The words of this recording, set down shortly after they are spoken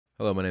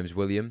Hello, my name is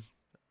William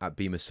at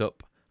Beam Us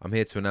Up. I'm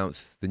here to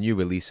announce the new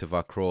release of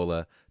our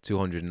crawler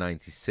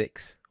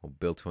 296, or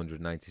Build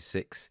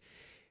 296.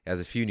 It has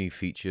a few new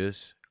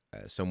features,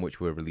 some which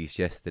were released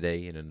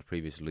yesterday in a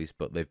previous release,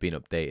 but they've been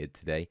updated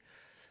today.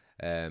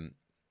 The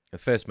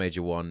first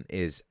major one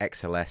is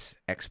Xls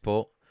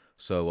Export.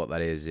 So what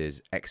that is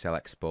Xls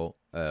Export,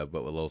 but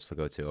we'll also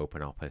go to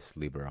OpenOffice,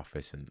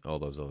 LibreOffice, and all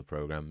those other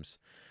programs.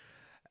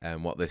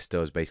 And what this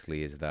does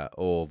basically is that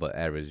all the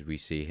errors we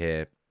see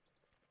here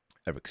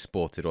are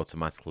exported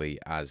automatically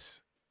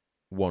as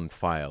one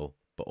file,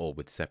 but all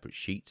with separate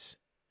sheets.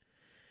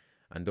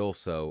 And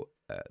also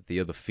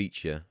the other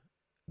feature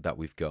that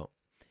we've got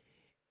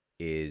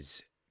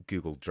is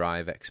Google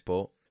Drive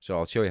export. So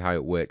I'll show you how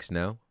it works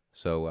now.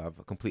 So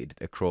I've completed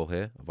a crawl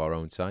here of our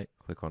own site.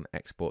 Click on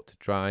Export to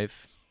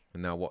Drive.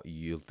 And now what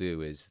you'll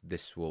do is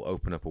this will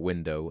open up a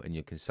window and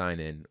you can sign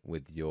in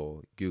with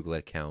your Google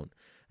account,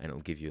 and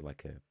it'll give you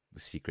like a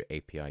secret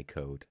API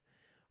code,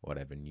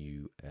 whatever, and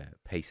you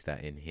paste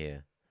that in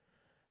here,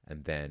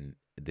 and then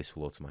this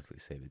will automatically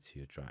save it to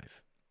your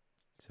drive.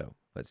 So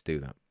let's do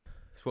that.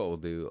 So what we'll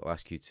do, I'll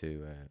ask you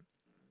to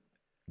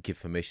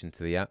give permission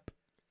to the app.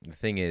 The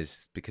thing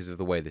is, because of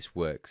the way this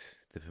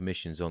works, the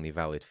permission is only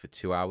valid for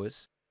 2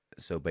 hours.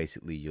 So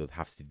basically you'll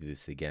have to do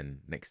this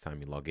again next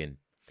time you log in.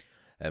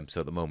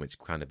 So at the moment it's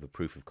kind of a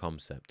proof of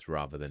concept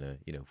rather than a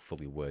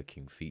fully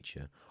working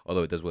feature,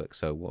 although it does work.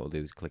 So what we'll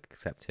do is click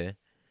accept here,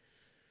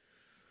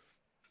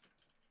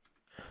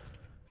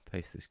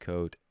 paste this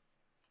code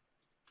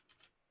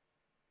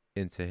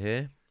into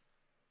here,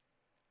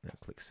 now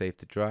click save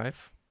to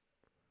drive.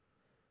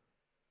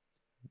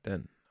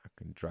 Then I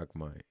can drag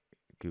my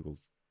Google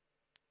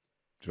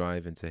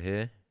Drive into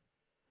here.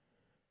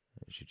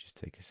 It should just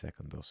take a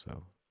second or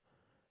so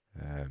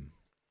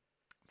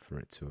for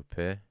it to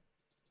appear.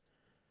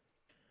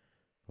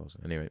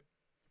 Anyway,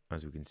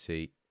 as we can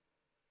see,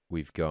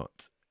 we've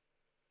got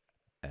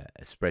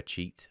a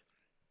spreadsheet,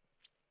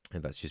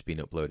 and that's just been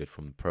uploaded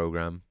from the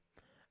program,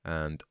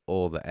 and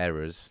all the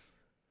errors,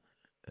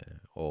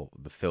 or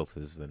the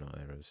filters, they're not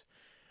errors,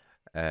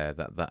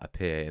 that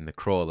appear in the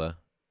crawler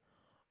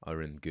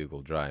are in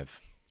Google Drive.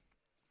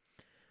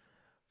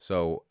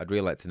 So I'd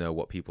really like to know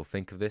what people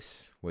think of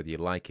this, whether you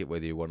like it,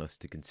 whether you want us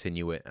to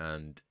continue it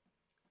and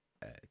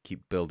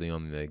keep building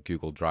on the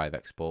Google Drive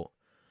export.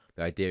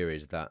 The idea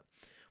is that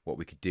what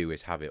we could do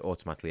is have it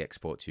automatically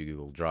export to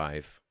Google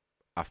Drive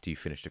after you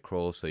finish the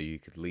crawl, so you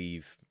could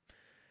leave,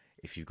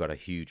 if you've got a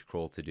huge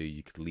crawl to do,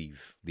 you could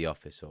leave the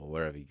office or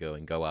wherever you go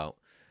and go out,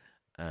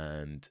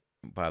 and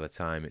by the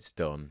time it's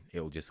done,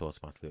 it'll just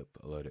automatically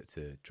upload it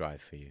to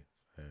Drive for you.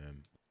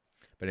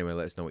 But anyway,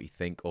 let us know what you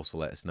think. Also,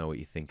 let us know what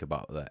you think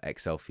about the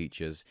Excel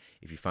features.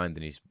 If you find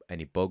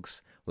any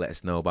bugs, let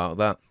us know about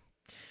that.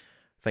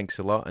 Thanks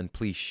a lot, and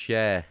please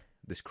share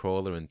this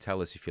crawler and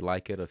tell us if you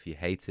like it or if you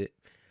hate it.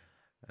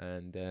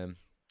 And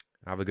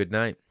have a good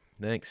night.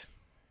 Thanks.